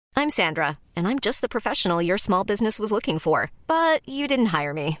I'm Sandra, and I'm just the professional your small business was looking for. But you didn't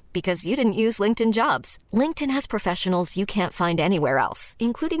hire me because you didn't use LinkedIn Jobs. LinkedIn has professionals you can't find anywhere else,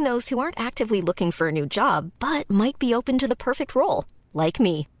 including those who aren't actively looking for a new job, but might be open to the perfect role, like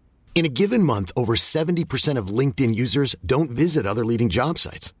me. In a given month, over 70% of LinkedIn users don't visit other leading job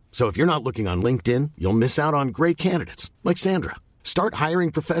sites. So if you're not looking on LinkedIn, you'll miss out on great candidates like Sandra. Start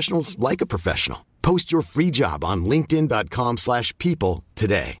hiring professionals like a professional. Post your free job on linkedin.com/people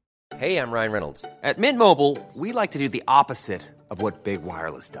today. Hey, I'm Ryan Reynolds. At Mint Mobile, we like to do the opposite of what Big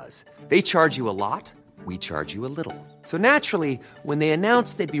Wireless does. They charge you a lot, we charge you a little. So naturally, when they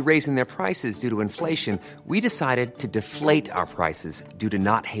announced they'd be raising their prices due to inflation, we decided to deflate our prices due to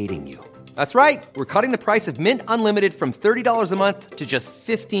not hating you. That's right. We're cutting the price of Mint Unlimited from $30 a month to just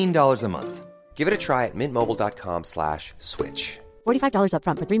 $15 a month. Give it a try at mintmobile.com/switch. $45 up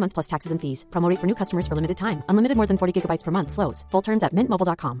front for 3 months plus taxes and fees. Promo rate for new customers for limited time. Unlimited more than 40 gigabytes per month slows. Full terms at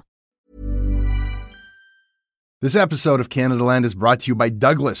mintmobile.com. This episode of Canada Land is brought to you by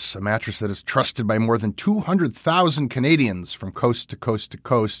Douglas, a mattress that is trusted by more than 200,000 Canadians from coast to coast to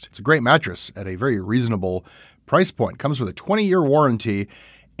coast. It's a great mattress at a very reasonable price point. Comes with a 20-year warranty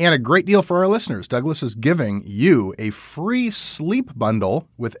and a great deal for our listeners. Douglas is giving you a free sleep bundle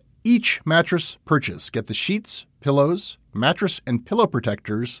with each mattress purchase. Get the sheets, pillows, mattress, and pillow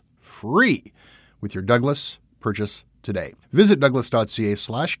protectors free with your Douglas purchase today. Visit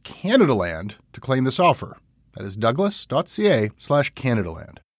douglas.ca/Canadaland to claim this offer. That is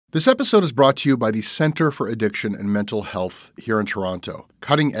douglas.ca/Canadaland. This episode is brought to you by the Centre for Addiction and Mental Health here in Toronto.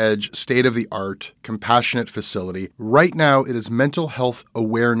 Cutting-edge, state-of-the-art, compassionate facility. Right now, it is Mental Health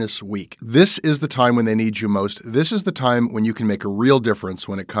Awareness Week. This is the time when they need you most. This is the time when you can make a real difference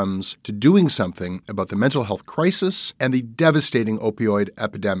when it comes to doing something about the mental health crisis and the devastating opioid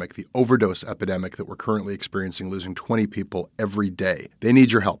epidemic, the overdose epidemic that we're currently experiencing, losing 20 people every day. They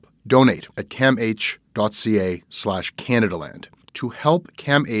need your help. Donate at camh.ca/Canadaland to help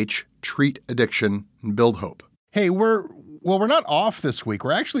CAMH treat addiction and build hope. Hey, we're not off this week.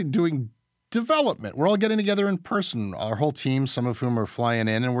 We're actually doing development. We're all getting together in person, our whole team, some of whom are flying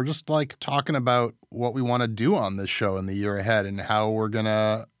in, and we're just like talking about what we want to do on this show in the year ahead and how we're going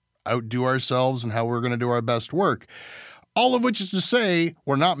to outdo ourselves and how we're going to do our best work. All of which is to say,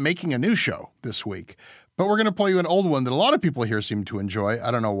 we're not making a new show this week. But we're going to play you an old one that a lot of people here seem to enjoy.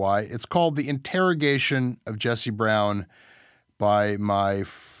 I don't know why. It's called The Interrogation of Jesse Brown by my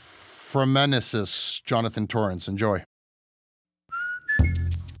frenemies, Jonathan Torrance. Enjoy.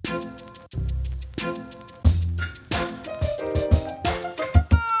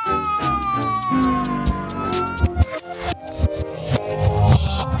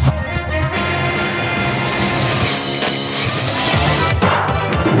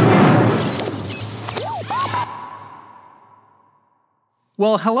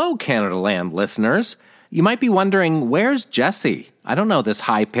 Well, hello, Canada Land listeners. You might be wondering, where's Jesse? I don't know this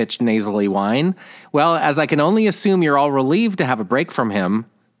high-pitched nasally whine. Well, as I can only assume you're all relieved to have a break from him,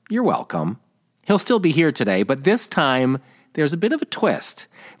 you're welcome. He'll still be here today, but this time, there's a bit of a twist.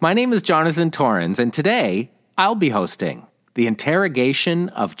 My name is Jonathan Torrance, and today, I'll be hosting The Interrogation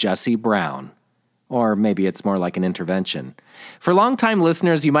of Jesse Brown. Or maybe it's more like an intervention. For longtime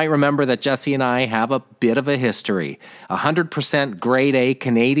listeners, you might remember that Jesse and I have a bit of a history. 100% grade A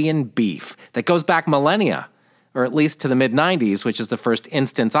Canadian beef that goes back millennia, or at least to the mid-90s, which is the first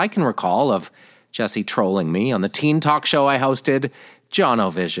instance I can recall of Jesse trolling me on the teen talk show I hosted,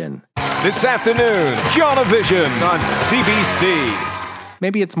 Jonovision. This afternoon, Jonovision on CBC.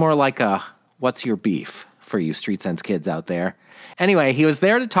 Maybe it's more like a what's your beef for you Street Sense kids out there. Anyway, he was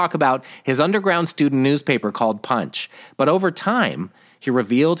there to talk about his underground student newspaper called Punch. But over time, he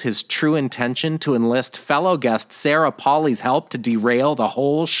revealed his true intention to enlist fellow guest Sarah Pauly's help to derail the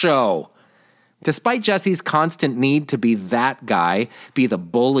whole show. Despite Jesse's constant need to be that guy, be the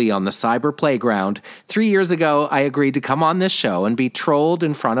bully on the cyber playground, 3 years ago, I agreed to come on this show and be trolled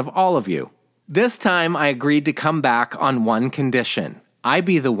in front of all of you. This time, I agreed to come back on one condition. I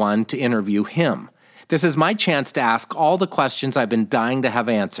be the one to interview him. This is my chance to ask all the questions I've been dying to have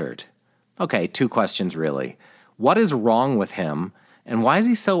answered. Okay, 2 questions really. What is wrong with him, and why is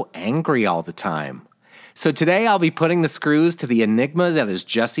he so angry all the time? So today I'll be putting the screws to the enigma that is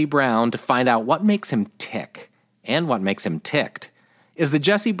Jesse Brown to find out what makes him tick, and what makes him ticked. Is the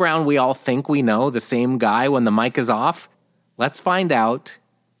Jesse Brown we all think we know the same guy when the mic is off? Let's find out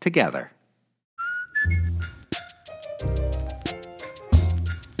together.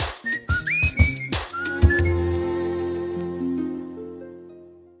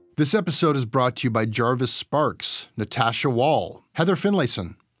 This episode is brought to you by Jarvis Sparks, Natasha Wall, Heather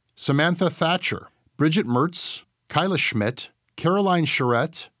Finlayson, Samantha Thatcher, Bridget Mertz, Kyla Schmidt, Caroline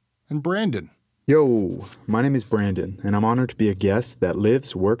Charette, and Brandon. Yo, my name is Brandon, and I'm honored to be a guest that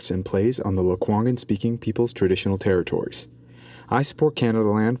lives, works, and plays on the Lekwungen-speaking people's traditional territories. I support Canada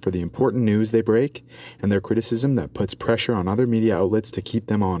Land for the important news they break and their criticism that puts pressure on other media outlets to keep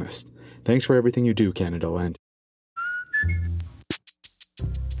them honest. Thanks for everything you do, Canada Land.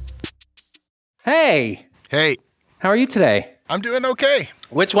 Hey, Hey, how are you today? I'm doing okay.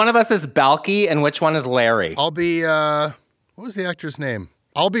 Which one of us is Balky and which one is Larry? I'll be, what was the actor's name?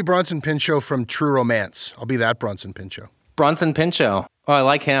 I'll be Bronson Pinchot from True Romance. I'll be that Bronson Pinchot. Bronson Pinchot. Oh, I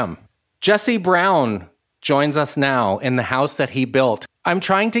like him. Jesse Brown joins us now in the house that he built. I'm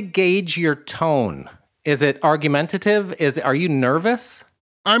trying to gauge your tone. Is it argumentative? Are you nervous?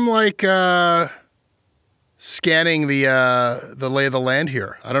 I'm like scanning the lay of the land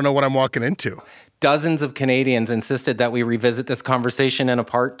here. I don't know what I'm walking into. Dozens of Canadians insisted that we revisit this conversation in a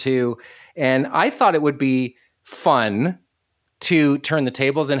part 2, and I thought it would be fun to turn the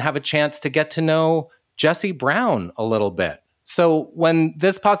tables and have a chance to get to know Jesse Brown a little bit. So when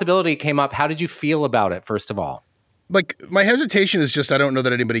this possibility came up, how did you feel about it, first of all? Like, my hesitation is just I don't know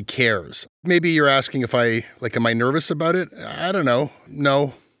that anybody cares. Maybe you're asking if am I nervous about it? I don't know.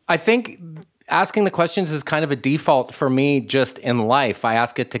 No. I think asking the questions is kind of a default for me just in life. I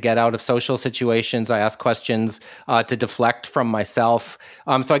ask it to get out of social situations. I ask questions to deflect from myself.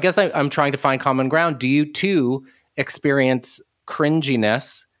 So I guess I'm trying to find common ground. Do you too experience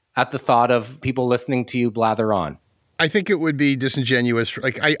cringiness at the thought of people listening to you blather on? I think it would be disingenuous.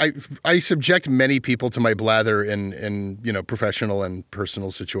 I subject many people to my blather in professional and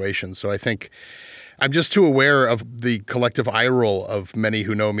personal situations. So I think I'm just too aware of the collective eye roll of many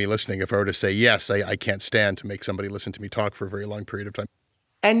who know me listening. If I were to say yes, I can't stand to make somebody listen to me talk for a very long period of time.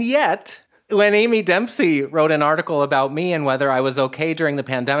 And yet, when Amy Dempsey wrote an article about me and whether I was okay during the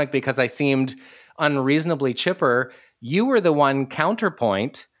pandemic because I seemed unreasonably chipper, you were the one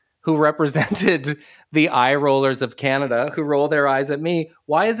counterpoint who represented the eye rollers of Canada who roll their eyes at me.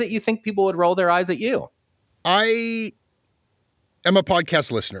 Why is it you think people would roll their eyes at you? I am a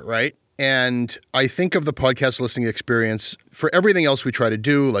podcast listener, right? And I think of the podcast listening experience for everything else we try to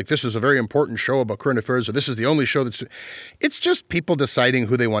do, like this is a very important show about current affairs, or this is the only show it's just people deciding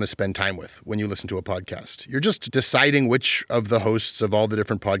who they want to spend time with when you listen to a podcast. You're just deciding which of the hosts of all the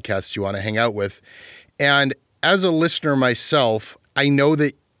different podcasts you want to hang out with. And as a listener myself, I know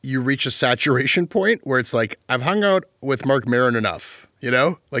that you reach a saturation point where it's like, I've hung out with Mark Maron enough,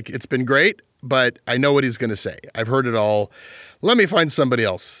 like it's been great, but I know what he's going to say. I've heard it all. Let me find somebody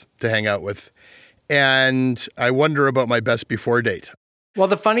else to hang out with. And I wonder about my best before date. Well,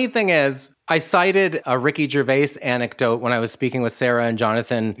 the funny thing is, I cited a Ricky Gervais anecdote when I was speaking with Sarah and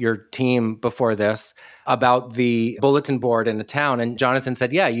Jonathan, your team, before this, about the bulletin board in the town. And Jonathan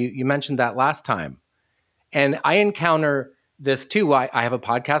said, yeah, you mentioned that last time. And I encounter this too. I have a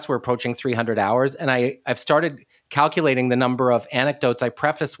podcast. We're approaching 300 hours. And I've started calculating the number of anecdotes I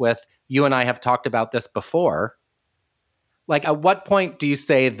preface with, you and I have talked about this before. Like, at what point do you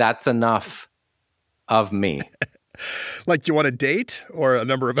say that's enough of me? Like, do you want a date or a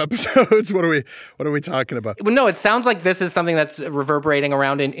number of episodes? What are we talking about? Well, no, it sounds like this is something that's reverberating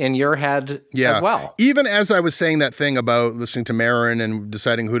around in your head as well. Even as I was saying that thing about listening to Marin and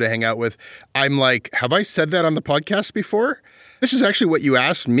deciding who to hang out with, I'm like, have I said that on the podcast before? This is actually what you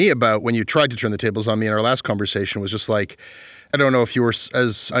asked me about when you tried to turn the tables on me in our last conversation, was just like, I don't know if you were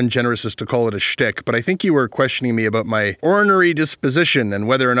as ungenerous as to call it a shtick, but I think you were questioning me about my ornery disposition and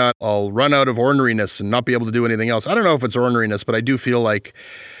whether or not I'll run out of orneriness and not be able to do anything else. I don't know if it's orneriness, but I do feel like...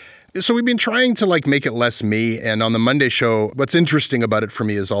 So we've been trying to make it less me. And on the Monday show, what's interesting about it for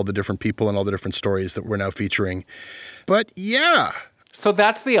me is all the different people and all the different stories that we're now featuring. But yeah. So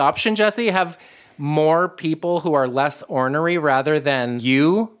that's the option, Jesse? Have more people who are less ornery rather than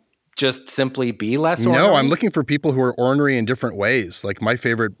you just simply be less ornery? No, I'm looking for people who are ornery in different ways. Like, my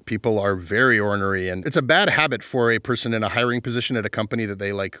favorite people are very ornery, and it's a bad habit for a person in a hiring position at a company that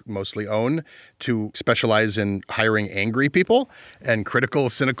they mostly own to specialize in hiring angry people and critical,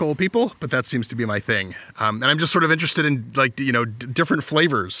 cynical people. But that seems to be my thing. And I'm just sort of interested in different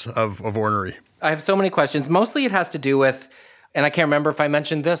flavors of ornery. I have so many questions. Mostly it has to do with, and I can't remember if I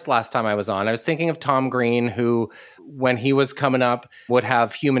mentioned this last time I was on. I was thinking of Tom Green, who, when he was coming up, would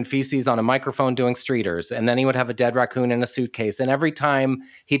have human feces on a microphone doing streeters. And then he would have a dead raccoon in a suitcase. And every time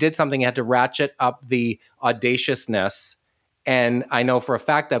he did something, he had to ratchet up the audaciousness. And I know for a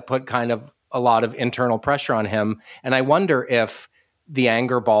fact that put kind of a lot of internal pressure on him. And I wonder if the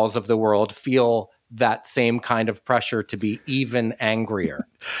anger balls of the world feel that same kind of pressure to be even angrier?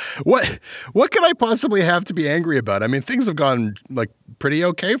 What could I possibly have to be angry about? I mean, things have gone like pretty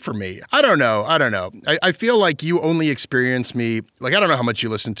okay for me. I don't know. I feel like you only experience me, like, I don't know how much you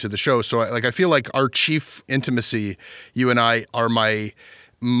listen to the show. So I feel like our chief intimacy, you and I, are my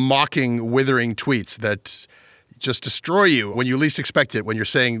mocking, withering tweets that just destroy you when you least expect it, when you're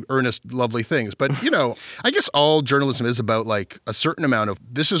saying earnest, lovely things. But, I guess all journalism is about like a certain amount of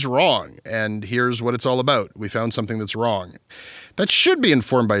this is wrong and here's what it's all about. We found something that's wrong. That should be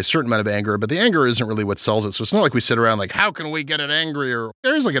informed by a certain amount of anger, but the anger isn't really what sells it. So it's not like we sit around like, how can we get it angrier?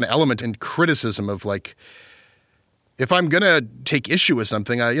 There's like an element in criticism of like, if I'm going to take issue with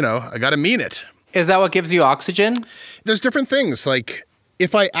something, I got to mean it. Is that what gives you oxygen? There's different things. Like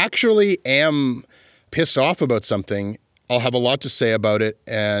if I actually am pissed off about something, I'll have a lot to say about it.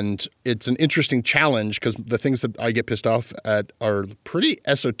 And it's an interesting challenge because the things that I get pissed off at are pretty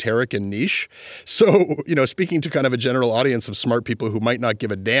esoteric and niche. So, speaking to kind of a general audience of smart people who might not give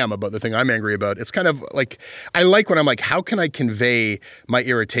a damn about the thing I'm angry about, it's kind of like, I like when I'm like, how can I convey my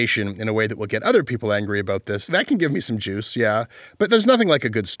irritation in a way that will get other people angry about this? That can give me some juice, yeah. But there's nothing like a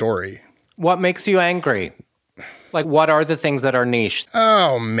good story. What makes you angry? Like, what are the things that are niche?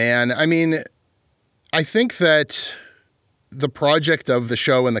 Oh, man. I mean, I think that the project of the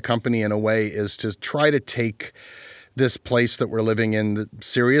show and the company in a way is to try to take this place that we're living in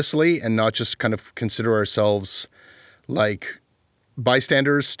seriously and not just kind of consider ourselves like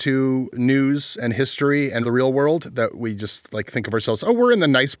bystanders to news and history and the real world, that we just like think of ourselves, oh, we're in the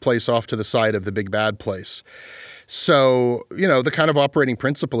nice place off to the side of the big bad place. So, the kind of operating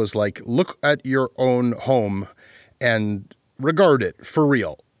principle is like, look at your own home and regard it for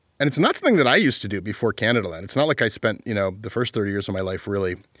real. And it's not something that I used to do before Canadaland. It's not like I spent, the first 30 years of my life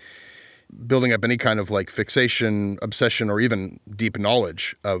really building up any kind of like fixation, obsession, or even deep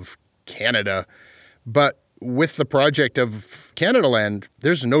knowledge of Canada. But with the project of Canadaland,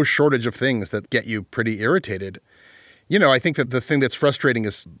 there's no shortage of things that get you pretty irritated. I think that the thing that's frustrating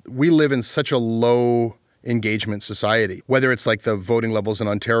is we live in such a low engagement society, whether it's like the voting levels in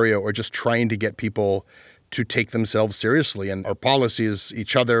Ontario or just trying to get people to take themselves seriously and our policies,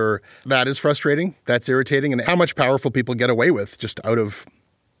 each other. That is frustrating. That's irritating. And how much powerful people get away with just out of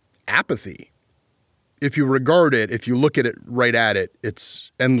apathy. If you regard it, if you look at it right at it,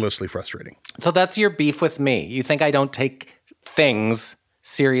 it's endlessly frustrating. So that's your beef with me. You think I don't take things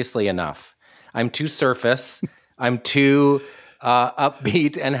seriously enough. I'm too surface. I'm too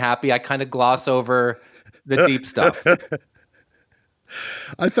upbeat and happy. I kind of gloss over the deep stuff.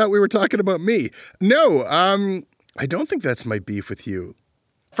 I thought we were talking about me. No, I don't think that's my beef with you.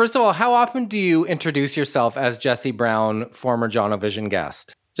 First of all, how often do you introduce yourself as Jesse Brown, former Jonovision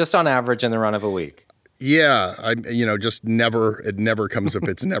guest? Just on average in the run of a week. Yeah, just never, it never comes up.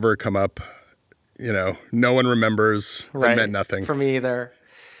 It's never come up. No one remembers. Right. It meant nothing. For me either.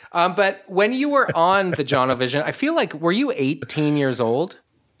 But when you were on the Jonovision, I feel like, were you 18 years old?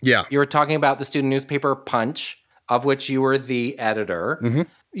 Yeah. You were talking about the student newspaper Punch, of which you were the editor. Mm-hmm.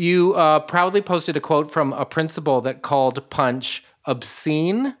 You proudly posted a quote from a principal that called Punch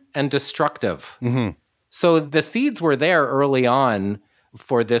obscene and destructive. Mm-hmm. So the seeds were there early on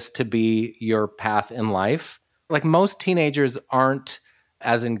for this to be your path in life. Like, most teenagers aren't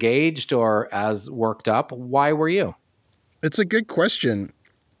as engaged or as worked up. Why were you? It's a good question.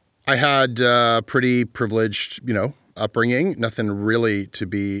 I had a pretty privileged, upbringing. Nothing really to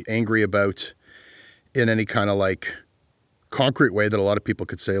be angry about in any kind of like concrete way that a lot of people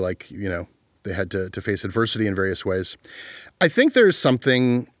could say, like, they had to face adversity in various ways. I think there's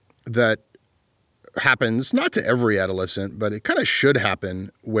something that happens, not to every adolescent, but it kind of should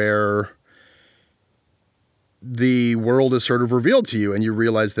happen, where the world is sort of revealed to you and you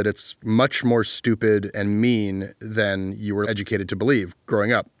realize that it's much more stupid and mean than you were educated to believe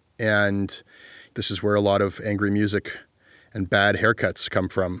growing up. And this is where a lot of angry music and bad haircuts come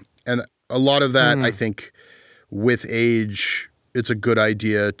from. And a lot of that, I think, with age, it's a good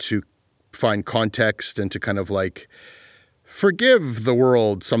idea to find context and to kind of like forgive the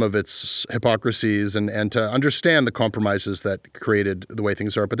world some of its hypocrisies and to understand the compromises that created the way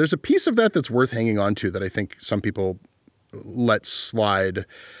things are. But there's a piece of that that's worth hanging on to that I think some people let slide,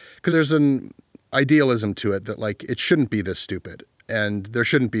 because there's an idealism to it that like it shouldn't be this stupid and there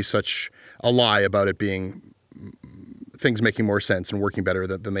shouldn't be such a lie about it being things making more sense and working better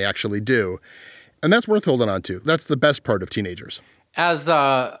than they actually do. And that's worth holding on to. That's the best part of teenagers. As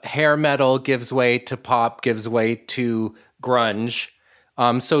hair metal gives way to pop, gives way to grunge,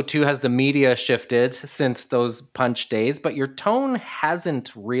 so too has the media shifted since those Punch days, but your tone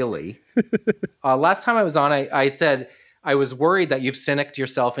hasn't really. Last time I was on, I said, I was worried that you've cynicked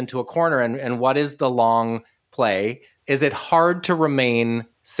yourself into a corner. And what is the long play? Is it hard to remain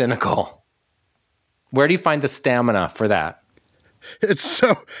cynical? Where do you find the stamina for that? It's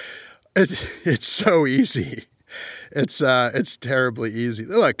so easy. It's terribly easy.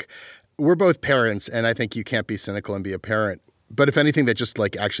 Look, we're both parents, and I think you can't be cynical and be a parent. But if anything, that just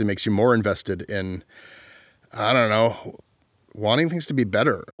like actually makes you more invested in, I don't know, wanting things to be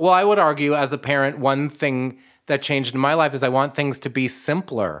better. Well, I would argue as a parent, one thing that changed in my life is I want things to be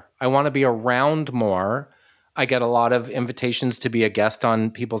simpler. I want to be around more. I get a lot of invitations to be a guest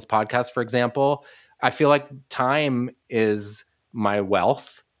on people's podcasts, for example. I feel like time is my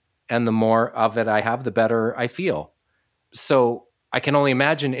wealth, and the more of it I have, the better I feel. So I can only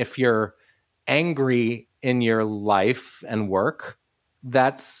imagine if you're angry in your life and work,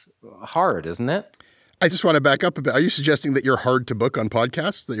 that's hard, isn't it? I just want to back up a bit. Are you suggesting that you're hard to book on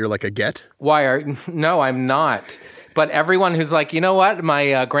podcasts, that you're like a get? No, I'm not. But everyone who's like, you know what? My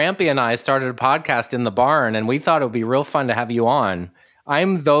Grampy and I started a podcast in the barn, and we thought it would be real fun to have you on.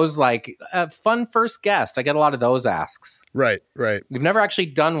 I'm those like fun first guest. I get a lot of those asks. Right. We've never actually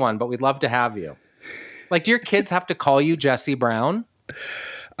done one, but we'd love to have you. Like, do your kids have to call you Jesse Brown?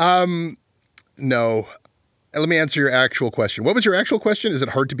 No. Let me answer your actual question. What was your actual question? Is it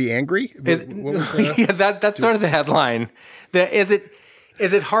hard to be angry? What was the... Yeah, that's sort of the headline. Is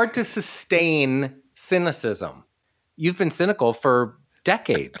it hard to sustain cynicism? You've been cynical for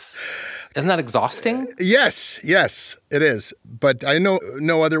decades. Isn't that exhausting? Yes, it is. But I know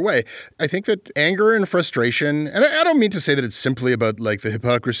no other way. I think that anger and frustration, and I don't mean to say that it's simply about like the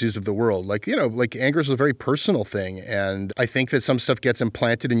hypocrisies of the world. Like, you know, like anger is a very personal thing. And I think that some stuff gets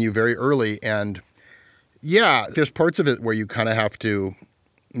implanted in you very early. And yeah, there's parts of it where you kind of have to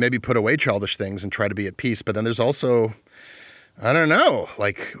maybe put away childish things and try to be at peace. But then there's also, I don't know,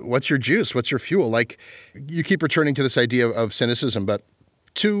 like, what's your juice? What's your fuel? Like, you keep returning to this idea of cynicism, but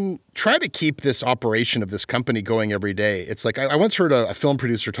to try to keep this operation of this company going every day, it's like, I once heard a film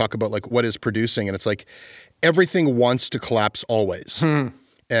producer talk about like what is producing, and it's like everything wants to collapse always.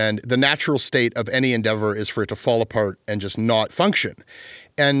 And the natural state of any endeavor is for it to fall apart and just not function.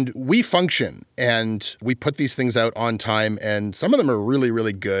 And we function, and we put these things out on time, and some of them are really,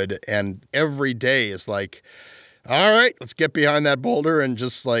 really good. And every day is like, all right, let's get behind that boulder, and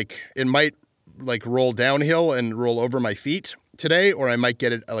just like, it might like roll downhill and roll over my feet today, or I might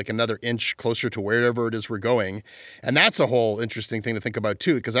get it like another inch closer to wherever it is we're going. And that's a whole interesting thing to think about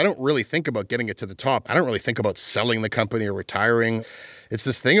too, because I don't really think about getting it to the top. I don't really think about selling the company or retiring. It's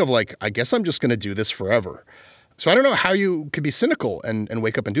this thing of like, I guess I'm just going to do this forever. So I don't know how you could be cynical and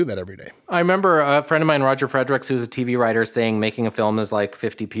wake up and do that every day. I remember a friend of mine, Roger Fredericks, who's a TV writer, saying making a film is like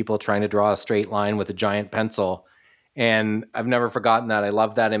 50 people trying to draw a straight line with a giant pencil. And I've never forgotten that. I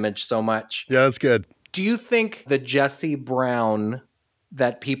love that image so much. Yeah, that's good. Do you think the Jesse Brown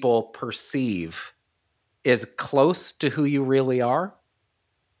that people perceive is close to who you really are?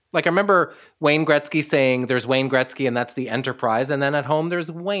 Like, I remember Wayne Gretzky saying there's Wayne Gretzky and that's the enterprise. And then at home there's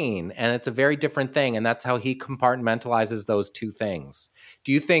Wayne, and it's a very different thing. And that's how he compartmentalizes those two things.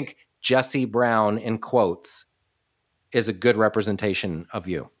 Do you think Jesse Brown, in quotes, is a good representation of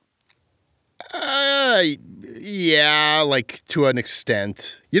you? Yeah, like to an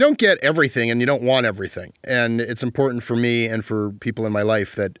extent. You don't get everything and you don't want everything. And it's important for me and for people in my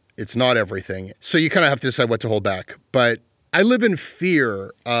life that it's not everything. So you kind of have to decide what to hold back. But I live in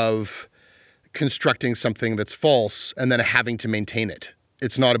fear of constructing something that's false and then having to maintain it.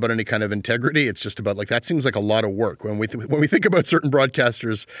 It's not about any kind of integrity. It's just about like, that seems like a lot of work. When we think about certain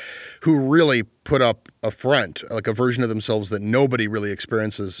broadcasters who really put up a front, like a version of themselves that nobody really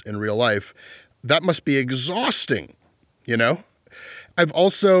experiences in real life, that must be exhausting, you know? I've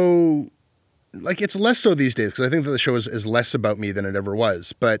also, like, it's less so these days because I think that the show is less about me than it ever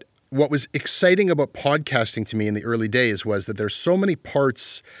was. But what was exciting about podcasting to me in the early days was that there's so many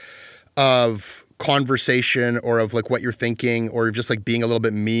parts of conversation or of like what you're thinking or just like being a little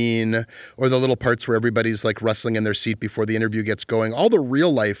bit mean or the little parts where everybody's like rustling in their seat before the interview gets going, all the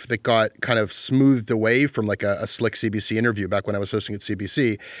real life that got kind of smoothed away from like a slick CBC interview back when I was hosting at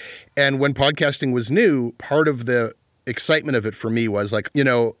CBC. And when podcasting was new, part of the excitement of it for me was like, you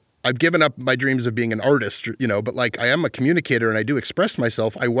know, I've given up my dreams of being an artist, you know, but like I am a communicator and I do express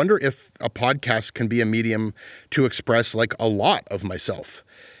myself. I wonder if a podcast can be a medium to express like a lot of myself.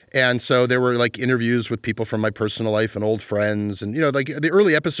 And so there were like interviews with people from my personal life and old friends. And, you know, like the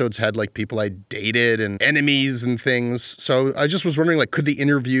early episodes had like people I dated and enemies and things. So I just was wondering, like, could the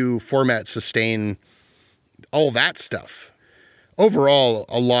interview format sustain all that stuff? Overall,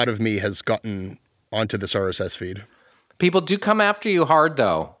 a lot of me has gotten onto this RSS feed. People do come after you hard,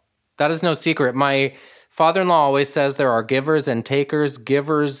 though. That is no secret. My father-in-law always says there are givers and takers.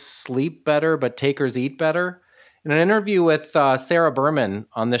 Givers sleep better, but takers eat better. In an interview with Sarah Berman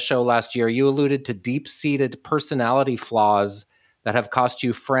on this show last year, you alluded to deep-seated personality flaws that have cost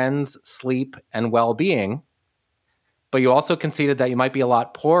you friends, sleep, and well-being. But you also conceded that you might be a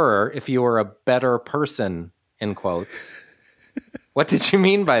lot poorer if you were a better person, in quotes. What did you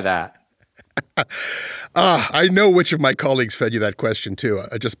mean by that? I know which of my colleagues fed you that question too,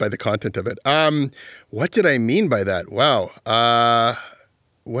 just by the content of it. What did I mean by that? Wow.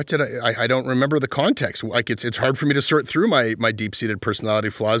 What did I don't remember the context. Like it's hard for me to sort through my deep-seated personality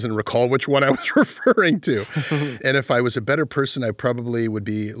flaws and recall which one I was referring to. And if I was a better person, I probably would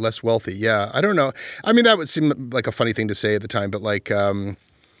be less wealthy. Yeah, I don't know. I mean, that would seem like a funny thing to say at the time, but like,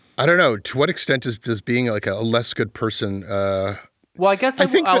 I don't know. To what extent does being like a less good person, well, I guess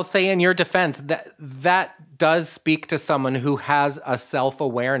I'll say in your defense that does speak to someone who has a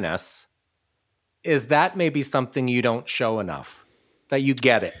self-awareness. Is that maybe something you don't show enough, that you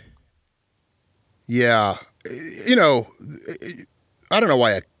get it? Yeah. You know, I don't know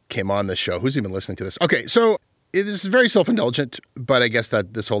why I came on this show. Who's even listening to this? Okay, so it is very self-indulgent, but I guess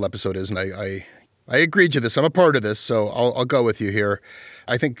that this whole episode is, and I agreed to this. I'm a part of this, so I'll go with you here.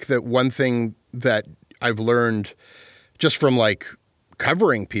 I think that one thing that I've learned just from like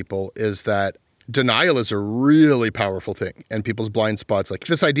covering people is that denial is a really powerful thing, and people's blind spots, like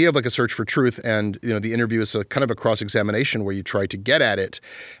this idea of like a search for truth, and you know the interview is a kind of a cross-examination where you try to get at it.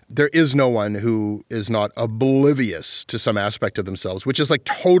 There is no one who is not oblivious to some aspect of themselves, which is like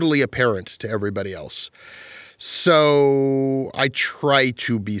totally apparent to everybody else. So I try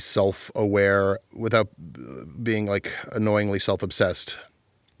to be self-aware without being like annoyingly self-obsessed,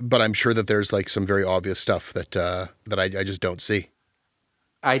 but I'm sure that there's like some very obvious stuff that I just don't see.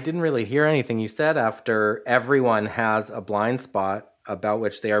 I didn't really hear anything you said after everyone has a blind spot about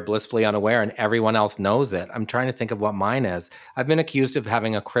which they are blissfully unaware and everyone else knows it. I'm trying to think of what mine is. I've been accused of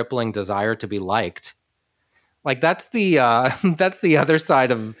having a crippling desire to be liked. Like that's the other side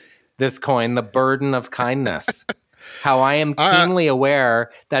of this coin, the burden of kindness. How I am keenly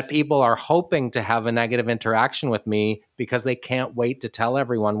aware that people are hoping to have a negative interaction with me because they can't wait to tell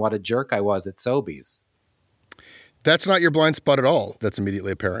everyone what a jerk I was at Sobeys. That's not your blind spot at all. That's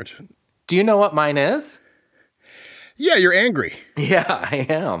immediately apparent. Do you know what mine is? Yeah, you're angry. Yeah, I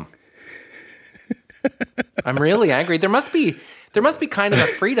am. I'm really angry. There must be kind of a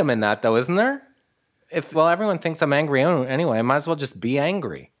freedom in that, though, isn't there? Everyone thinks I'm angry anyway, I might as well just be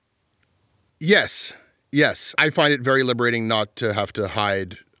angry. Yes. I find it very liberating not to have to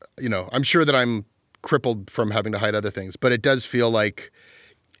hide. You know, I'm sure that I'm crippled from having to hide other things, but it does feel like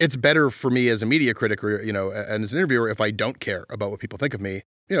it's better for me as a media critic or, you know, and as an interviewer if I don't care about what people think of me.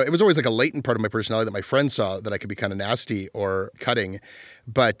 You know, it was always like a latent part of my personality that my friends saw that I could be kind of nasty or cutting.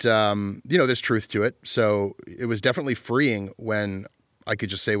 But, you know, there's truth to it. So it was definitely freeing when I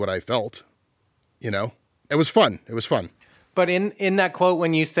could just say what I felt, you know. It was fun. But in that quote,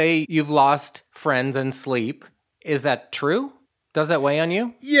 when you say you've lost friends and sleep, is that true? Does that weigh on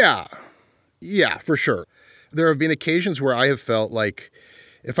you? Yeah, for sure. There have been occasions where I have felt like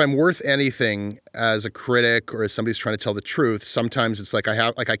if I'm worth anything as a critic or as somebody who's trying to tell the truth, sometimes it's like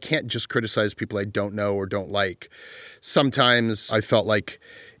I can't just criticize people I don't know or don't like. Sometimes I felt like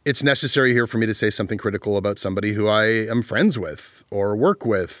it's necessary here for me to say something critical about somebody who I am friends with or work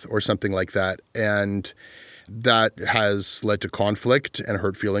with or something like that. And that has led to conflict and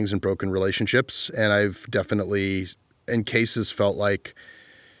hurt feelings and broken relationships. And I've definitely, in cases, felt like,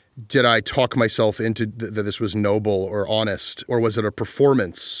 did I talk myself into that this was noble or honest, or was it a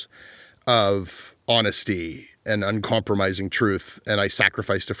performance of honesty and uncompromising truth, and I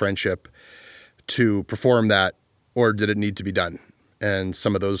sacrificed a friendship to perform that, or did it need to be done? And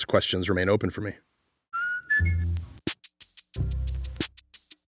some of those questions remain open for me.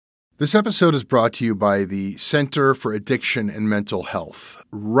 This episode is brought to you by the Center for Addiction and Mental Health.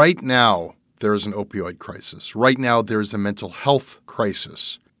 Right now, there is an opioid crisis. Right now, there is a mental health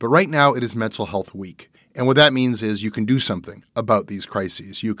crisis. But right now, it is Mental Health Week. And what that means is you can do something about these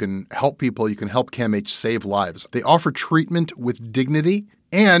crises. You can help people. You can help CAMH save lives. They offer treatment with dignity,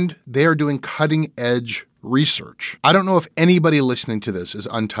 and they are doing cutting-edge research. I don't know if anybody listening to this is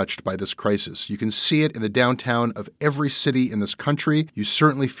untouched by this crisis. You can see it in the downtown of every city in this country. You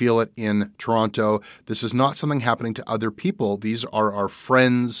certainly feel it in Toronto. This is not something happening to other people. These are our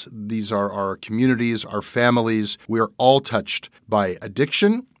friends. These are our communities, our families. We are all touched by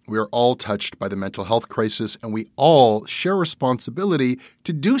addiction. We are all touched by the mental health crisis, and we all share responsibility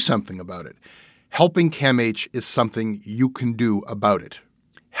to do something about it. Helping CAMH is something you can do about it.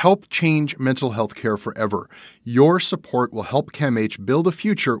 Help change mental health care forever. Your support will help CAMH build a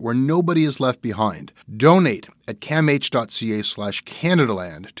future where nobody is left behind. Donate at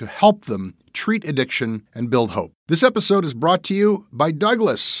camh.ca/Canadaland to help them treat addiction and build hope. This episode is brought to you by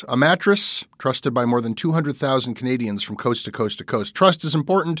Douglas, a mattress trusted by more than 200,000 Canadians from coast to coast to coast. Trust is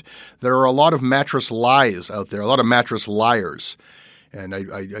important. There are a lot of mattress lies out there, a lot of mattress liars. And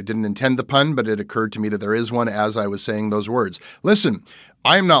I didn't intend the pun, but it occurred to me that there is one as I was saying those words. Listen,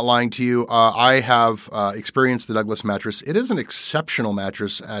 I am not lying to you. I have experienced the Douglas mattress. It is an exceptional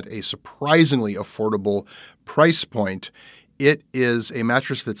mattress at a surprisingly affordable price point. It is a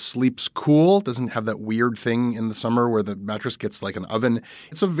mattress that sleeps cool, doesn't have that weird thing in the summer where the mattress gets like an oven.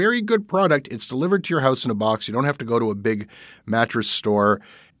 It's a very good product. It's delivered to your house in a box. You don't have to go to a big mattress store.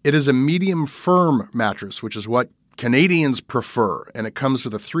 It is a medium firm mattress, which is what Canadians prefer, and it comes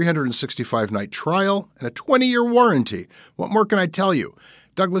with a 365-night trial and a 20-year warranty. What more can I tell you?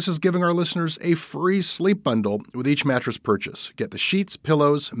 Douglas is giving our listeners a free sleep bundle with each mattress purchase. Get the sheets,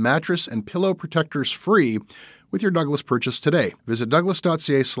 pillows, mattress, and pillow protectors free with your Douglas purchase today. Visit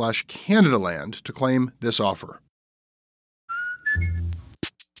douglas.ca/Canadaland to claim this offer.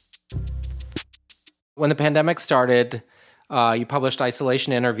 When the pandemic started, you published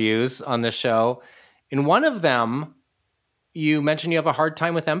isolation interviews on this show. In one of them, you mentioned you have a hard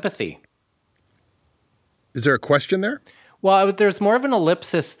time with empathy. Is there a question there? Well, there's more of an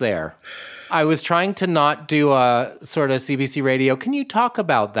ellipsis there. I was trying to not do a sort of CBC radio. Can you talk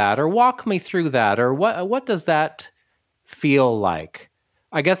about that or walk me through that? Or what does that feel like?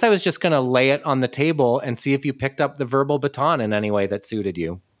 I guess I was just going to lay it on the table and see if you picked up the verbal baton in any way that suited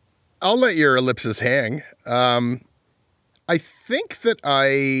you. I'll let your ellipsis hang. I think that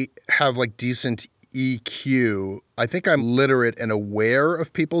I have like decent EQ. I think I'm literate and aware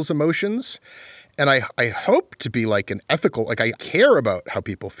of people's emotions. And I hope to be like an ethical, like I care about how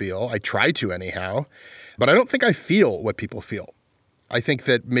people feel. I try to anyhow, but I don't think I feel what people feel. I think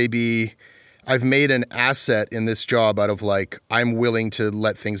that maybe I've made an asset in this job out of like, I'm willing to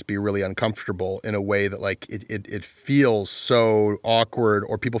let things be really uncomfortable in a way that like it feels so awkward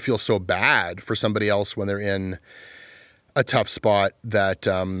or people feel so bad for somebody else when they're in a tough spot that,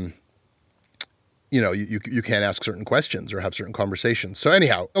 you can't ask certain questions or have certain conversations. So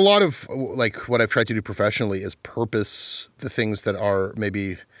anyhow, a lot of like what I've tried to do professionally is purpose the things that are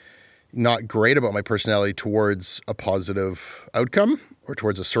maybe not great about my personality towards a positive outcome or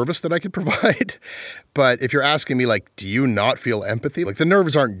towards a service that I could provide. But if you're asking me like, do you not feel empathy? Like the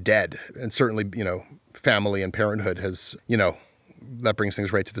nerves aren't dead. And certainly, family and parenthood has, that brings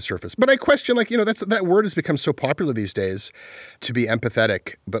things right to the surface. But I question like, that word has become so popular these days to be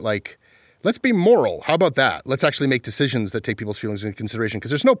empathetic, but like, let's be moral. How about that? Let's actually make decisions that take people's feelings into consideration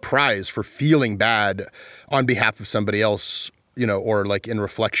because there's no prize for feeling bad on behalf of somebody else, or like in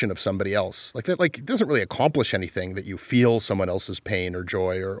reflection of somebody else. Like that, like it doesn't really accomplish anything that you feel someone else's pain or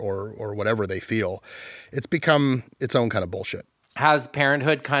joy or whatever they feel. It's become its own kind of bullshit. Has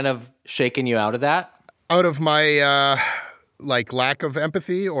parenthood kind of shaken you out of that? Out of my like lack of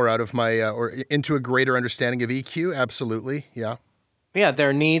empathy or out of my or into a greater understanding of EQ? Absolutely. Yeah. Yeah,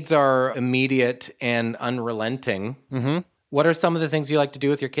 their needs are immediate and unrelenting. Mm-hmm. What are some of the things you like to do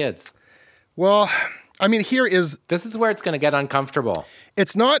with your kids? Well, I mean, this is where it's going to get uncomfortable.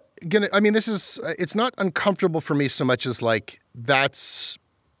 It's not going to, it's not uncomfortable for me so much as like, that's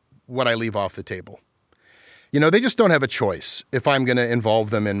what I leave off the table. They just don't have a choice if I'm going to involve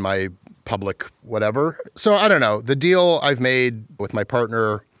them in my public whatever. So I don't know. The deal I've made with my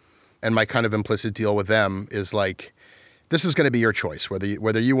partner and my kind of implicit deal with them is like, this is going to be your choice,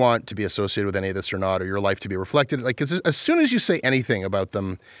 whether you want to be associated with any of this or not, or your life to be reflected. Like as soon as you say anything about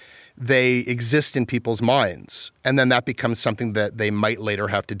them, they exist in people's minds. And then that becomes something that they might later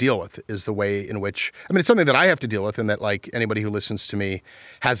have to deal with is the way in which, it's something that I have to deal with and that like anybody who listens to me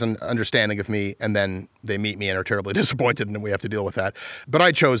has an understanding of me and then they meet me and are terribly disappointed and we have to deal with that. But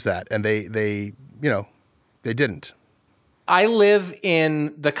I chose that and they didn't. I live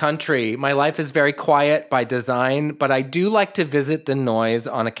in the country. My life is very quiet by design, but I do like to visit the noise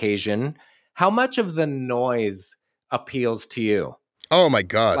on occasion. How much of the noise appeals to you? Oh my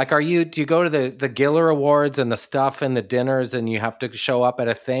God. Like, do you go to the Giller Awards and the stuff and the dinners and you have to show up at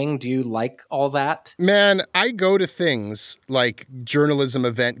a thing? Do you like all that? Man, I go to things like journalism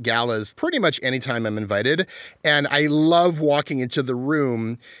event galas pretty much anytime I'm invited. And I love walking into the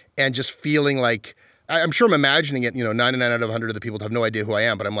room and just feeling like, I'm sure I'm imagining it, 99 out of 100 of the people have no idea who I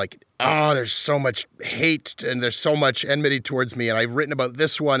am, but I'm like, oh, there's so much hate and there's so much enmity towards me. And I've written about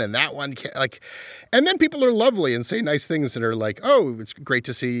this one and that one. And then people are lovely and say nice things and are like, oh, it's great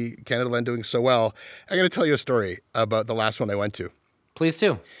to see Canadaland doing so well. I'm going to tell you a story about the last one I went to. Please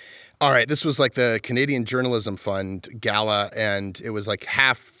do. All right, this was like the Canadian Journalism Fund gala, and it was like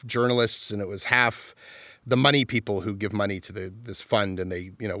half journalists and it was half the money people who give money to this fund. And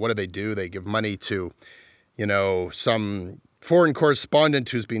they, what do? They give money to, some foreign correspondent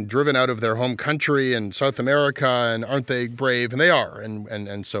who's been driven out of their home country in South America, and aren't they brave? And they are.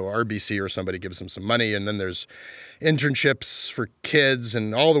 And so RBC or somebody gives them some money, and then there's internships for kids,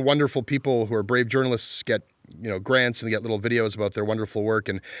 and all the wonderful people who are brave journalists get grants and get little videos about their wonderful work.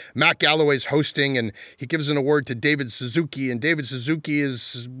 And Matt Galloway's hosting, and he gives an award to David Suzuki, and David Suzuki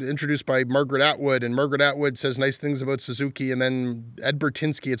is introduced by Margaret Atwood, and Margaret Atwood says nice things about Suzuki, and then Ed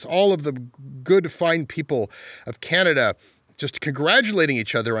Bertinsky. It's all of the good, fine people of Canada just congratulating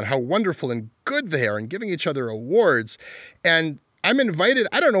each other on how wonderful and good they are and giving each other awards. And I'm invited.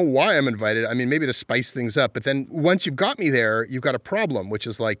 I don't know why I'm invited. I mean, maybe to spice things up. But then once you've got me there, you've got a problem, which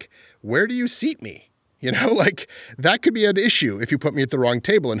is like, where do you seat me? Like that could be an issue if you put me at the wrong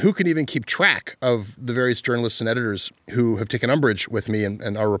table. And who can even keep track of the various journalists and editors who have taken umbrage with me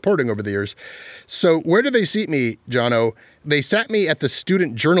and our reporting over the years? So where do they seat me, Jono? They sat me at the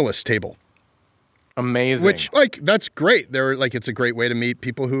student journalist table. Amazing. Which, that's great. It's a great way to meet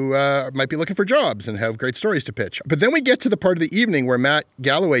people who might be looking for jobs and have great stories to pitch. But then we get to the part of the evening where Matt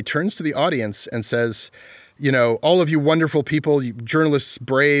Galloway turns to the audience and says, all of you wonderful people, you journalists,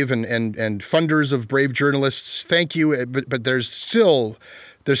 brave and funders of brave journalists, thank you. But there's still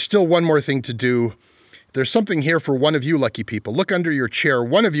one more thing to do. There's something here for one of you lucky people. Look under your chair.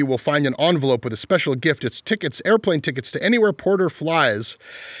 One of you will find an envelope with a special gift. It's tickets, airplane tickets to anywhere Porter flies.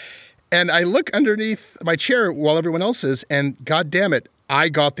 And I look underneath my chair while everyone else is, and God damn it, I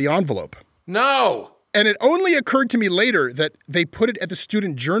got the envelope. No. And it only occurred to me later that they put it at the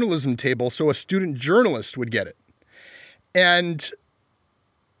student journalism table so a student journalist would get it. And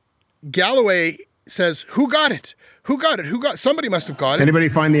Galloway says, who got it? Somebody must have got it. Anybody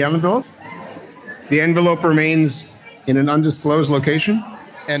find the envelope? The envelope remains in an undisclosed location.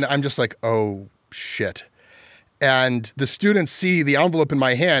 And I'm just like, oh, shit. And the students see the envelope in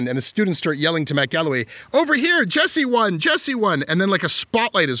my hand, and the students start yelling to Matt Galloway, over here, Jesse won. And then like a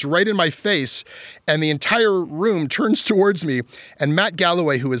spotlight is right in my face, and the entire room turns towards me. And Matt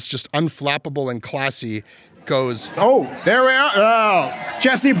Galloway, who is just unflappable and classy, goes, oh, there we are. Oh,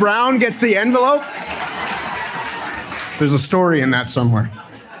 Jesse Brown gets the envelope. There's a story in that somewhere.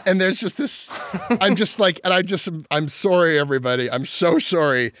 And there's just this, I'm sorry, everybody. I'm so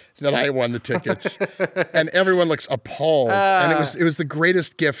sorry that I won the tickets. And everyone looks appalled. And it was the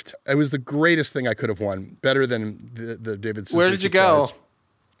greatest gift. It was the greatest thing I could have won. Better than the David Suzuki Where did you go?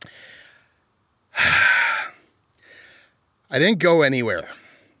 I didn't go anywhere.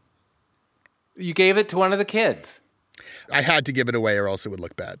 You gave it to one of the kids. I had to give it away or else it would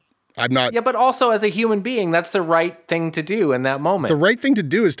look bad. I'm not. Yeah, but also as a human being, that's the right thing to do in that moment. The right thing to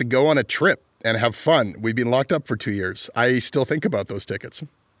do is to go on a trip and have fun. We've been locked up for 2 years. I still think about those tickets.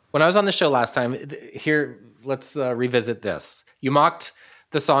 When I was on the show last time, here, let's revisit this. You mocked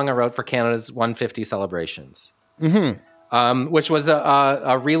the song I wrote for Canada's 150 celebrations, which was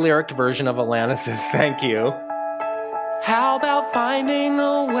a re-lyriced version of Alanis's Thank You. How about finding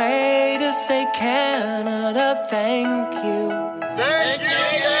a way to say Canada, thank you? Thank you,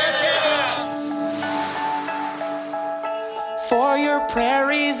 For your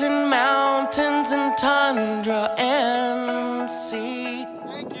prairies and mountains and tundra and sea.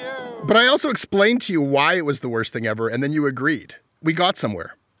 Thank you. But I also explained to you why it was the worst thing ever, and then you agreed. We got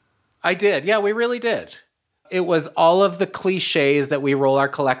somewhere. I did. Yeah, we really did. It was all of the cliches that we roll our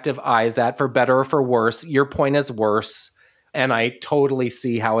collective eyes at, for better or for worse. Your point is worse, and I totally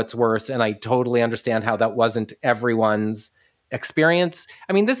see how it's worse, and I totally understand how that wasn't everyone's experience.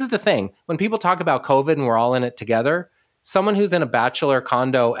 I mean, this is the thing. When people talk about COVID and we're all in it together, someone who's in a bachelor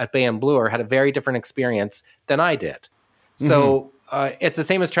condo at Bay and Bloor had a very different experience than I did. So it's the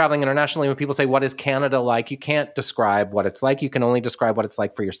same as traveling internationally. When people say, what is Canada like? You can't describe what it's like. You can only describe what it's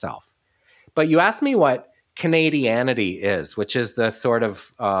like for yourself. But you asked me what Canadianity is, which is the sort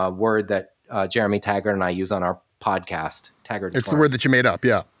of word that Jeremy Taggart and I use on our podcast. Taggart. It's the word that you made up,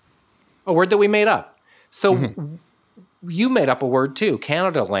 yeah. A word that we made up. So you made up a word too,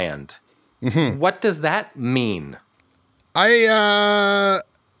 Canada Land. What does that mean? I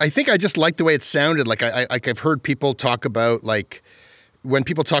think I just like the way it sounded. Like I've heard people talk about, like, when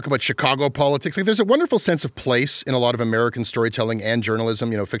people talk about Chicago politics, like, there's a wonderful sense of place in a lot of American storytelling and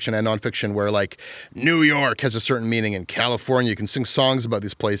journalism, fiction and nonfiction, where, like, New York has a certain meaning, and California, you can sing songs about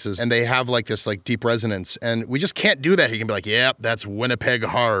these places, and they have, like, this, like, deep resonance. And we just can't do that. You can be like, yep, that's Winnipeg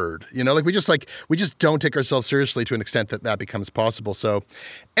hard. We just don't take ourselves seriously to an extent that becomes possible. So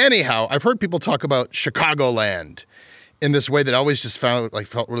anyhow, I've heard people talk about Chicagoland. in this way that always just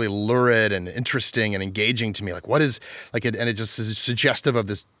felt really lurid and interesting and engaging to me. Like, what is like it, and it just is suggestive of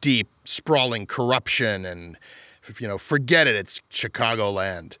this deep, sprawling corruption and, forget it, it's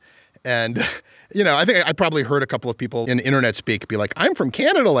Chicagoland. And, I think I probably heard a couple of people in internet speak be like, I'm from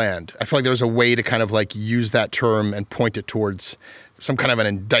Canada land. I feel like there's a way to kind of like use that term and point it towards some kind of an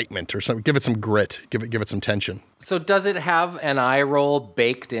indictment or something. Give it some grit, give it some tension. So does it have an eye roll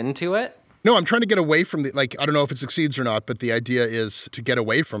baked into it? No, I'm trying to get away from I don't know if it succeeds or not, but the idea is to get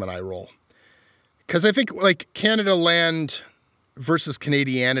away from an eye roll. Because I think like Canada land versus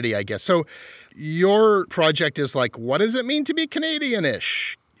Canadianity, I guess. So your project is like, what does it mean to be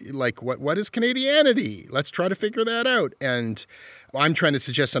Canadian-ish? Like, what is Canadianity? Let's try to figure that out. And I'm trying to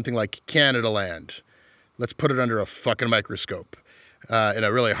suggest something like Canada land. Let's put it under a fucking microscope in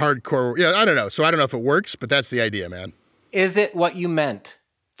a really hardcore, I don't know. So I don't know if it works, but that's the idea, man. Is it what you meant?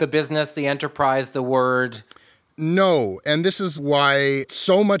 The business, the enterprise, the word? No, and this is why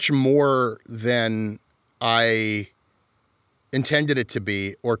so much more than I intended it to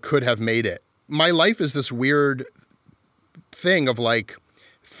be or could have made it. My life is this weird thing of like,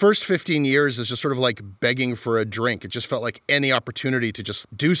 first 15 years is just sort of like begging for a drink. It just felt like any opportunity to just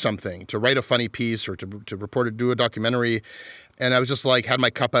do something, to write a funny piece or to report it, do a documentary. And I was just like, had my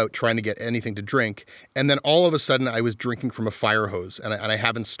cup out trying to get anything to drink. And then all of a sudden I was drinking from a fire hose and I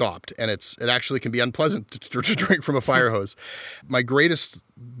haven't stopped. And it actually can be unpleasant to drink from a fire hose. My greatest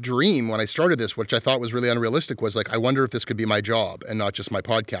dream when I started this, which I thought was really unrealistic, was like, I wonder if this could be my job and not just my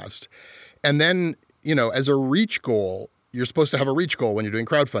podcast. And then, as a reach goal, you're supposed to have a reach goal when you're doing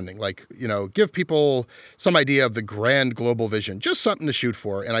crowdfunding. Like, give people some idea of the grand global vision, just something to shoot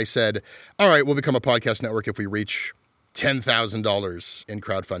for. And I said, all right, we'll become a podcast network if we reach $10,000 in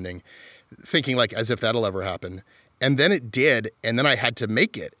crowdfunding, thinking like as if that'll ever happen. And then it did. And then I had to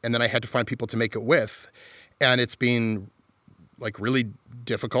make it. And then I had to find people to make it with. And it's been like really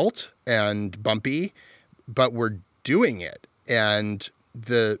difficult and bumpy, but we're doing it. And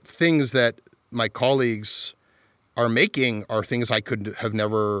the things that my colleagues are making are things I could have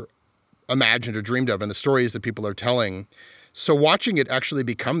never imagined or dreamed of, and the stories that people are telling. So watching it actually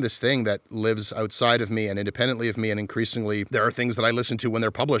become this thing that lives outside of me and independently of me, and increasingly there are things that I listen to when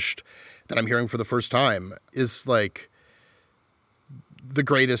they're published that I'm hearing for the first time, is like the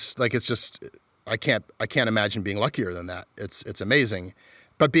greatest. Like, it's just, I can't imagine being luckier than that. It's amazing.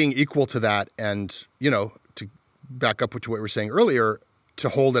 But being equal to that, and, to back up to what we were saying earlier, to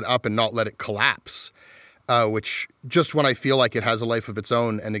hold it up and not let it collapse. Which just when I feel like it has a life of its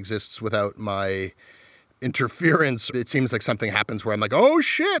own and exists without my interference, it seems like something happens where I'm like, oh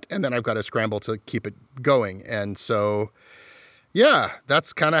shit, and then I've got to scramble to keep it going. And so, yeah,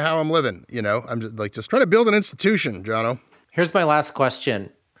 that's kind of how I'm living. I'm just trying to build an institution, Jono. Here's my last question,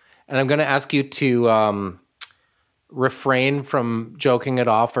 and I'm going to ask you to refrain from joking it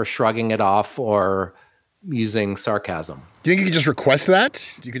off or shrugging it off or using sarcasm. Do you think you could just request that?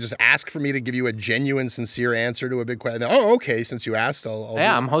 You could just ask for me to give you a genuine, sincere answer to a big question? Oh, okay, since you asked, I'll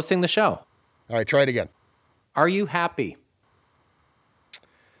yeah, I'm hosting the show. All right, try it again. Are you happy?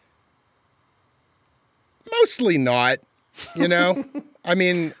 Mostly not, I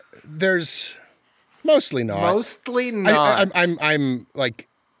mean, there's mostly not. Mostly not. I'm like,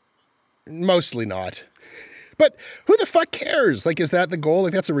 mostly not. But who the fuck cares? Like, is that the goal?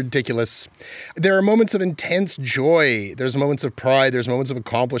 Like, that's a ridiculous. There are moments of intense joy. There's moments of pride. There's moments of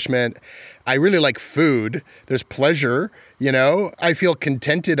accomplishment. I really like food. There's pleasure, I feel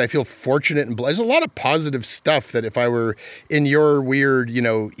contented. I feel fortunate. And there's a lot of positive stuff that if I were in your weird,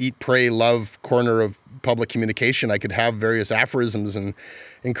 eat, pray, love corner of public communication, I could have various aphorisms and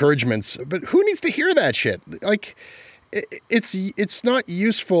encouragements. But who needs to hear that shit? Like, it's not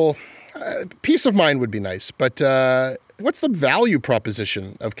useful. Peace of mind would be nice, but what's the value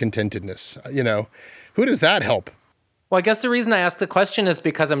proposition of contentedness? Who does that help? Well, I guess the reason I asked the question is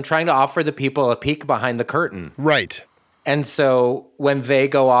because I'm trying to offer the people a peek behind the curtain. Right. And so when they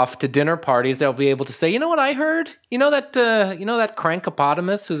go off to dinner parties, they'll be able to say, you know what I heard? That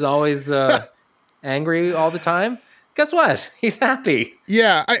crankopotamus who's always angry all the time? Guess what? He's happy.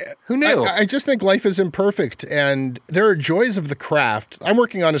 Yeah. Who knew? I just think life is imperfect, and there are joys of the craft. I'm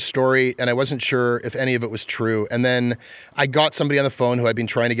working on a story, and I wasn't sure if any of it was true. And then I got somebody on the phone who I'd been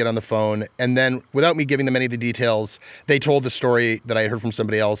trying to get on the phone. And then without me giving them any of the details, they told the story that I had heard from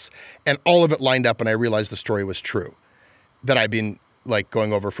somebody else. And all of it lined up, and I realized the story was true, that I'd been like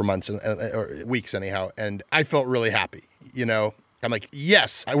going over for months or weeks anyhow. And I felt really happy, I'm like,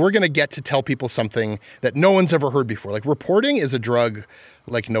 yes, we're going to get to tell people something that no one's ever heard before. Like, reporting is a drug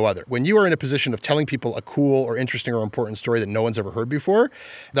like no other. When you are in a position of telling people a cool or interesting or important story that no one's ever heard before,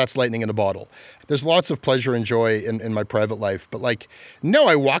 that's lightning in a bottle. There's lots of pleasure and joy in my private life. But like, no,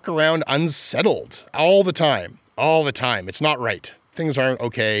 I walk around unsettled all the time. All the time. It's not right. Things aren't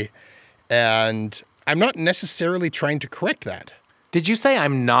okay. And I'm not necessarily trying to correct that. Did you say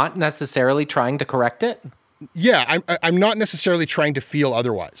I'm not necessarily trying to correct it? Yeah, I'm not necessarily trying to feel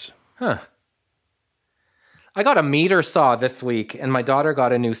otherwise. Huh. I got a meter saw this week, and my daughter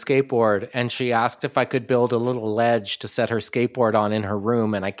got a new skateboard, and she asked if I could build a little ledge to set her skateboard on in her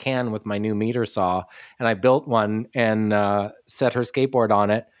room, and I can with my new meter saw. And I built one and set her skateboard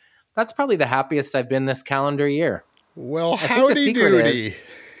on it. That's probably the happiest I've been this calendar year. Well, howdy doody.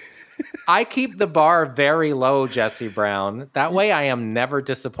 I keep the bar very low, Jesse Brown. That way I am never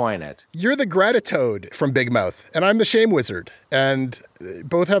disappointed. You're the Gratitoad from Big Mouth, and I'm the Shame Wizard, and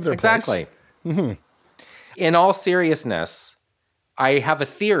both have their place. Exactly. Mm-hmm. In all seriousness, I have a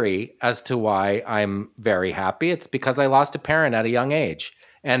theory as to why I'm very happy. It's because I lost a parent at a young age,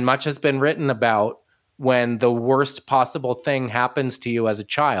 and much has been written about when the worst possible thing happens to you as a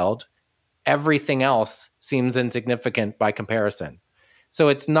child, everything else seems insignificant by comparison. So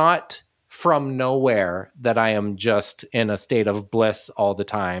it's not from nowhere that I am just in a state of bliss all the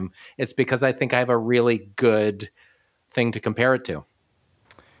time. It's because I think I have a really good thing to compare it to.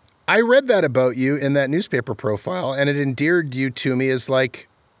 I read that about you in that newspaper profile, and it endeared you to me as like,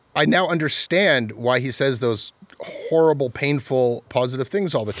 I now understand why he says those horrible, painful, positive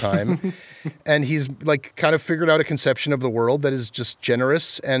things all the time. And he's like kind of figured out a conception of the world that is just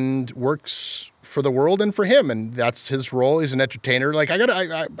generous and works for the world and for him. And that's his role. He's an entertainer. Like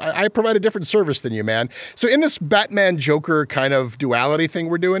I provide a different service than you, man. So in this Batman Joker kind of duality thing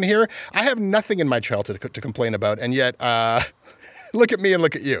we're doing here, I have nothing in my childhood to complain about. And yet, look at me and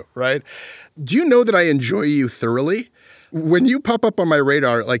look at you, right? Do you know that I enjoy you thoroughly? When you pop up on my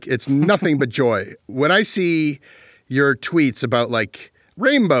radar, like it's nothing but joy. When I see your tweets about like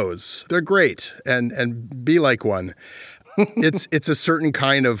rainbows, they're great, and be like one. It's a certain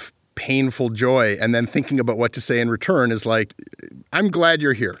kind of painful joy, and then thinking about what to say in return is like, I'm glad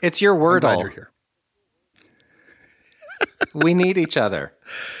you're here. It's your Wordle. I'm glad you're here. We need each other.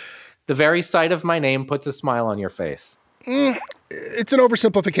 The very sight of my name puts a smile on your face. It's an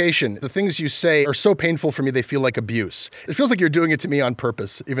oversimplification. The things you say are so painful for me, they feel like abuse. It feels like you're doing it to me on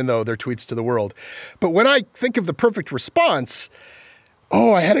purpose, even though they're tweets to the world. But when I think of the perfect response,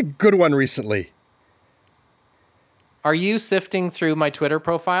 I had a good one recently. Are you sifting through my Twitter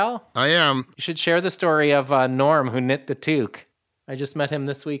profile? I am. You should share the story of Norm who knit the toque. I just met him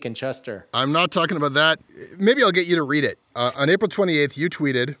this week in Chester. I'm not talking about that. Maybe I'll get you to read it. On April 28th, you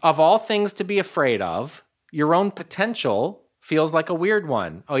tweeted, "Of all things to be afraid of, your own potential feels like a weird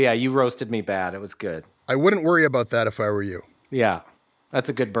one." Oh yeah, you roasted me bad. It was good. I wouldn't worry about that if I were you. Yeah, that's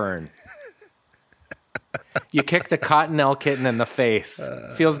a good burn. You kicked a cottonelle kitten in the face.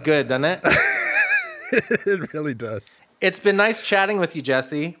 Feels good, doesn't it? It really does. It's been nice chatting with you,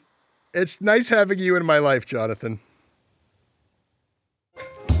 Jesse. It's nice having you in my life, Jonathan.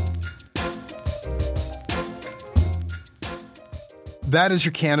 That is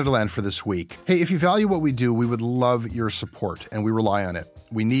your Canada Land for this week. Hey, if you value what we do, we would love your support, and we rely on it.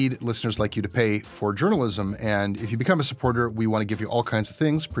 We need listeners like you to pay for journalism, and if you become a supporter, we want to give you all kinds of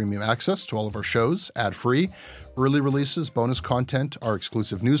things: premium access to all of our shows, ad-free, early releases, bonus content, our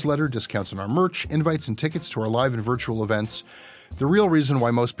exclusive newsletter, discounts on our merch, invites and tickets to our live and virtual events. The real reason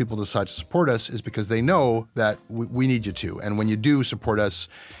why most people decide to support us is because they know that we need you to. And when you do support us,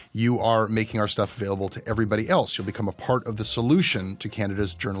 you are making our stuff available to everybody else. You'll become a part of the solution to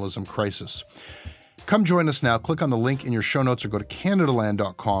Canada's journalism crisis. Come join us now. Click on the link in your show notes or go to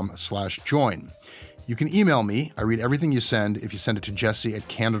canadaland.com/join. You can email me. I read everything you send if you send it to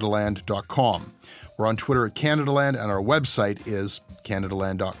jesse@canadaland.com. We're on Twitter at Canadaland, and our website is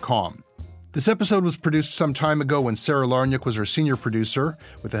canadaland.com. This episode was produced some time ago when Sarah Larniuk was our senior producer,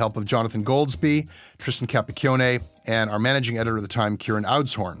 with the help of Jonathan Goldsby, Tristan Capicchione, and our managing editor at the time, Kieran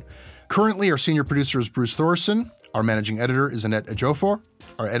Audshorn. Currently, our senior producer is Bruce Thorson. Our managing editor is Annette Ejiofor.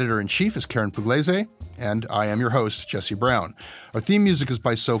 Our editor-in-chief is Karen Pugliese. And I am your host, Jesse Brown. Our theme music is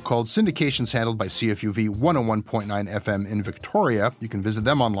by So-Called. Syndication's handled by CFUV 101.9 FM in Victoria. You can visit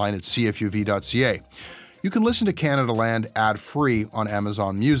them online at cfuv.ca. You can listen to Canada Land ad-free on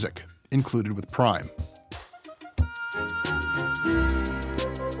Amazon Music, included with Prime.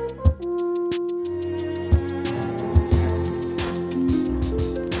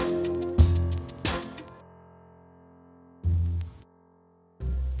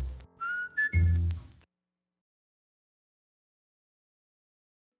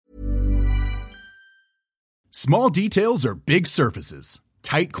 Small details are big surfaces.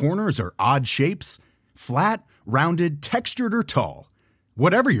 Tight corners are odd shapes. Flat, rounded, textured, or tall.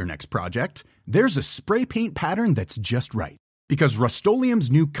 Whatever your next project, there's a spray paint pattern that's just right. Because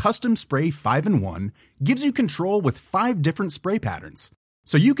Rust-Oleum's new Custom Spray 5-in-1 gives you control with 5 different spray patterns.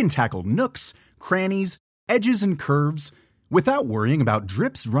 So you can tackle nooks, crannies, edges, and curves without worrying about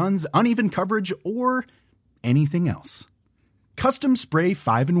drips, runs, uneven coverage, or anything else. Custom Spray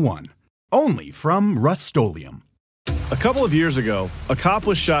 5-in-1. Only from Rust-Oleum. A couple of years ago, a cop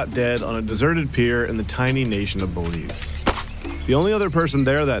was shot dead on a deserted pier in the tiny nation of Belize. The only other person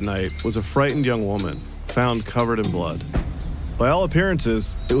there that night was a frightened young woman, found covered in blood. By all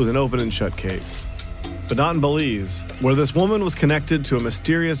appearances, it was an open and shut case. But not in Belize, where this woman was connected to a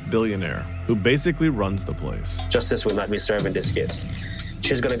mysterious billionaire who basically runs the place. Justice will not be served in this case.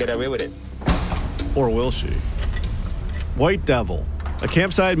 She's gonna get away with it. Or will she? White Devil, a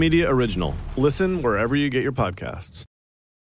Campside Media original. Listen wherever you get your podcasts.